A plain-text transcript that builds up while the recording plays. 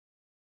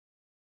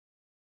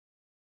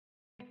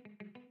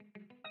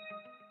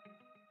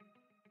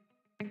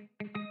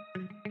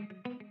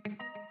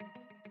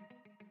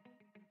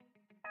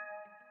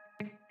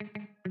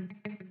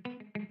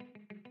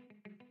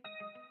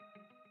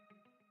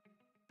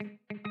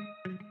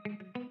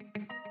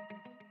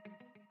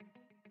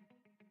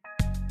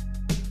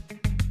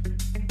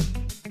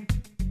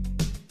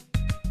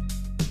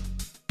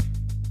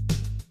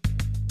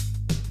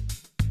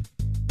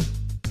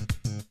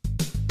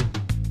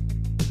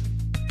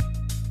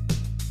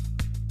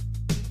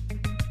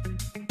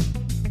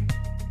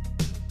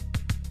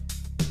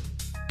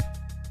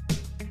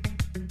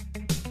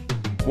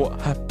What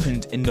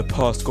happened in the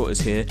past got us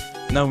here.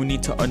 Now we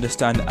need to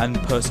understand and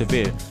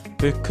persevere,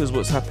 because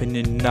what's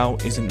happening now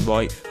isn't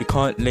right. We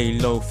can't lay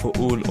low for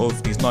all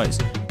of these nights.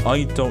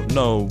 I don't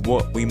know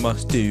what we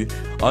must do.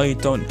 I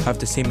don't have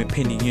the same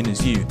opinion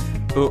as you,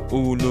 but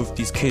all of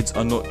these kids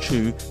are not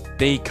true.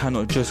 They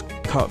cannot just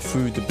cut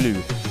through the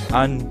blue,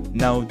 and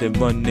now they're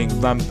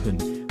running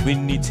rampant. We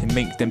need to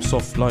make them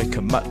soft like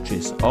a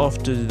mattress.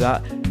 After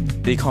that,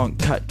 they can't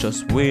catch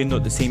us. We're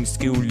not the same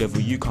skill level,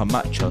 you can't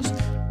match us.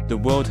 The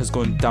world has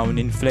gone down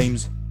in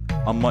flames.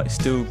 I might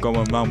still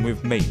go around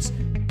with mates.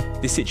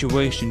 This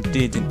situation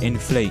didn't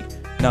inflate.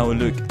 Now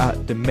look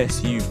at the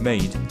mess you've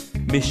made.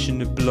 Mission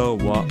to blow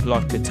up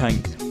like a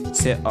tank.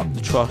 Set up the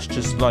trust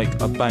just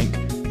like a bank.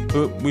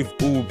 But we've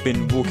all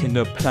been walking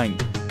the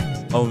plank.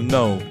 Oh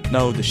no,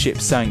 now the ship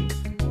sank.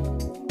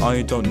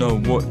 I don't know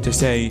what to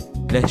say.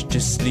 Let's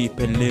just sleep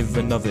and live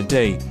another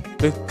day,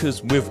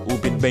 because we've all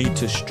been made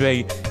to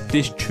stray.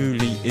 This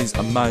truly is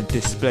a mad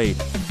display.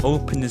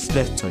 Open this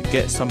letter,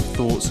 get some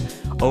thoughts.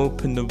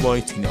 Open the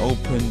writing,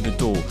 open the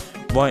door.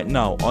 Right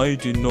now, I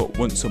do not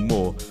want some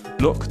more.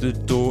 Lock the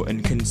door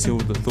and conceal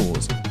the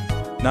thoughts.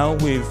 Now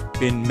we've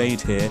been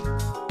made here,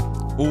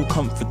 all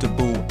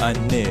comfortable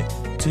and near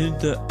to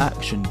the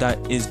action that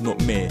is not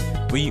mere.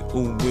 We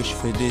all wish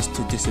for this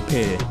to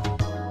disappear.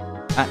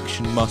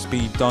 Action must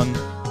be done.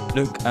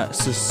 Look at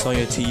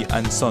society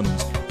and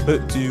sons.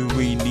 But do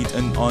we need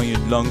an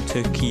iron lung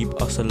to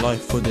keep us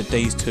alive for the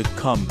days to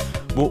come?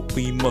 What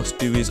we must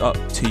do is up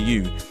to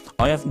you.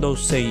 I have no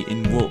say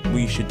in what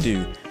we should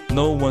do.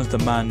 No one's the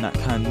man that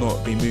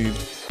cannot be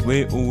moved.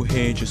 We're all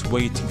here just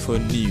waiting for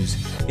news.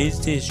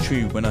 Is this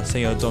true when I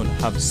say I don't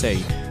have a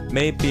say?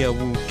 Maybe I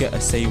will get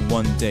a say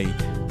one day.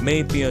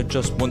 Maybe I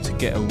just want to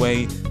get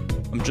away.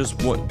 I'm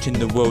just watching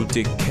the world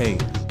decay.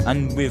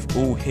 And we're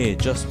all here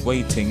just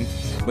waiting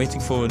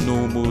for a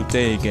normal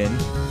day again.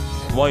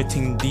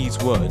 Writing these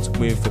words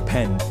with a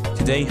pen.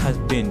 Today has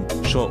been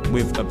shot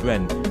with a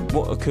Bren.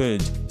 What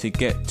occurred to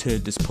get to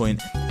this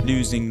point?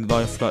 Losing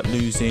life like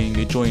losing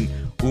a joint.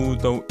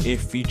 Although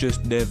if we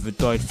just never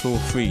died for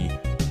free,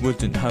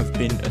 wouldn't have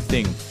been a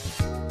thing.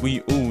 We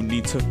all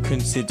need to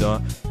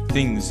consider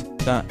things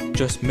that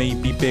just may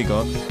be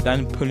bigger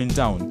than pulling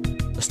down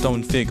a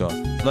stone figure,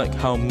 like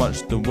how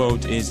much the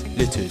world is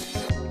littered.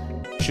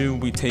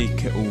 Should we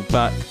take it all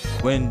back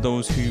when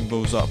those who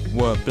rose up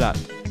were black,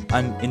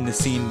 and in the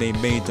scene they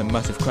made a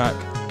massive crack,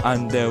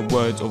 and their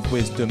words of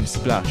wisdom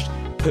splashed,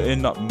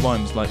 putting up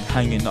rhymes like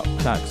hanging up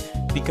plaques.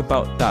 Think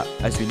about that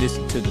as you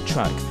listen to the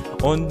track.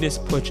 On this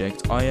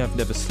project I have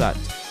never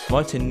slacked,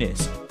 writing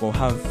this while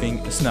having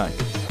a snack.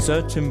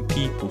 Certain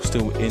people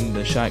still in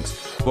the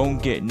shacks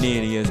won't get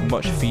nearly as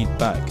much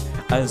feedback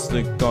as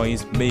the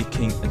guys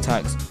making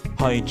attacks.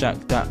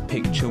 Hijack that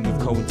picture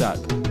with Kodak,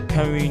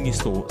 carrying his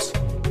thoughts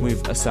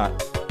with a sack,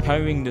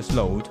 carrying this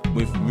load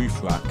with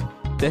roof rack.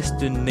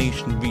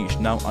 Destination reached,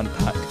 now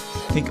unpack.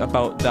 Think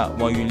about that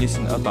while you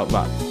listen about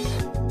rap.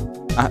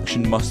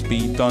 Action must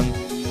be done.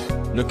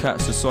 Look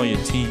at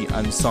society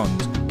and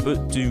sons.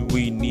 But do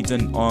we need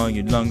an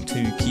iron lung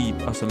to keep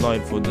us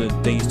alive for the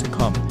days to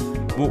come?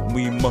 What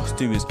we must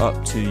do is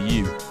up to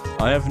you.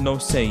 I have no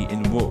say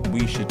in what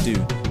we should do.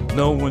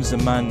 No one's a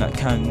man that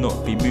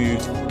cannot be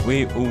moved.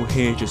 We're all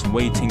here just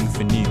waiting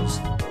for news.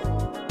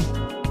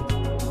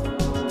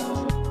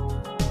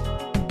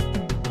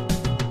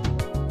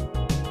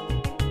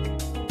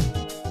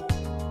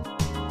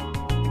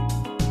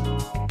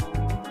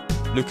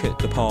 Look at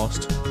the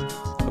past,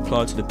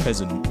 apply to the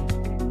present.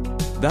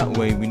 That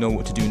way we know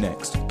what to do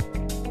next.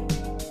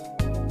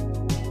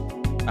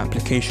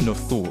 Application of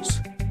thoughts.